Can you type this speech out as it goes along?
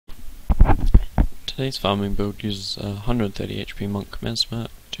Today's farming build uses a 130 HP monk Mesmer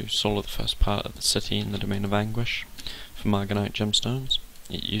to solo the first part of the city in the Domain of Anguish for Margonite Gemstones.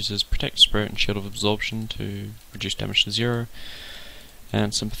 It uses Protect Spirit and Shield of Absorption to reduce damage to 0,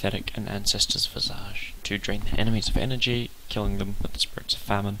 and Sympathetic and Ancestor's Visage to drain the enemies of energy, killing them with the Spirits of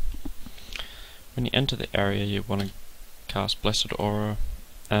Famine. When you enter the area, you want to cast Blessed Aura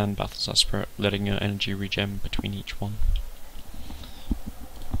and Balthazar Spirit, letting your energy regen between each one.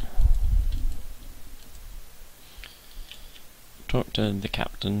 Talk to the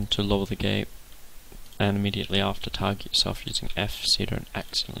captain to lower the gate, and immediately after target yourself using F so you don't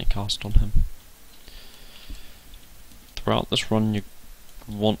accidentally cast on him. Throughout this run you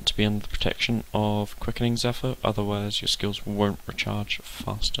want to be under the protection of Quickening Zephyr, otherwise your skills won't recharge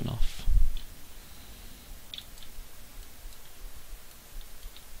fast enough.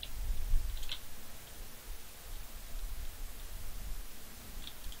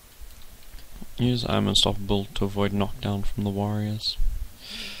 Use I am Unstoppable to avoid knockdown from the warriors.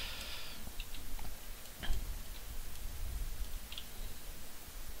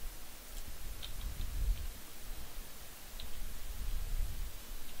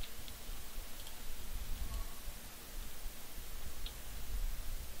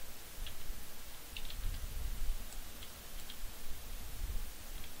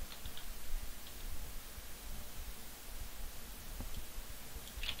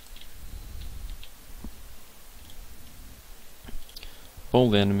 Ball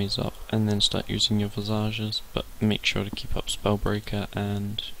the enemies up and then start using your Visages, but make sure to keep up Spellbreaker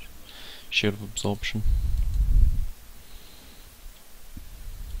and Shield of Absorption.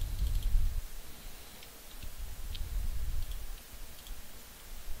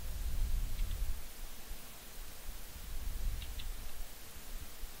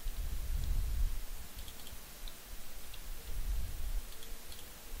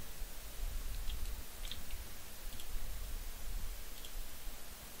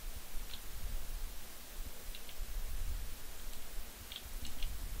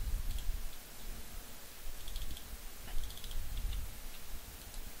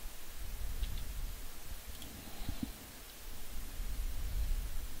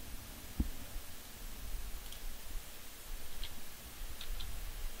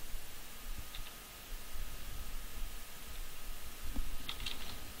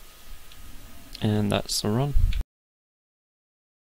 And that's the run.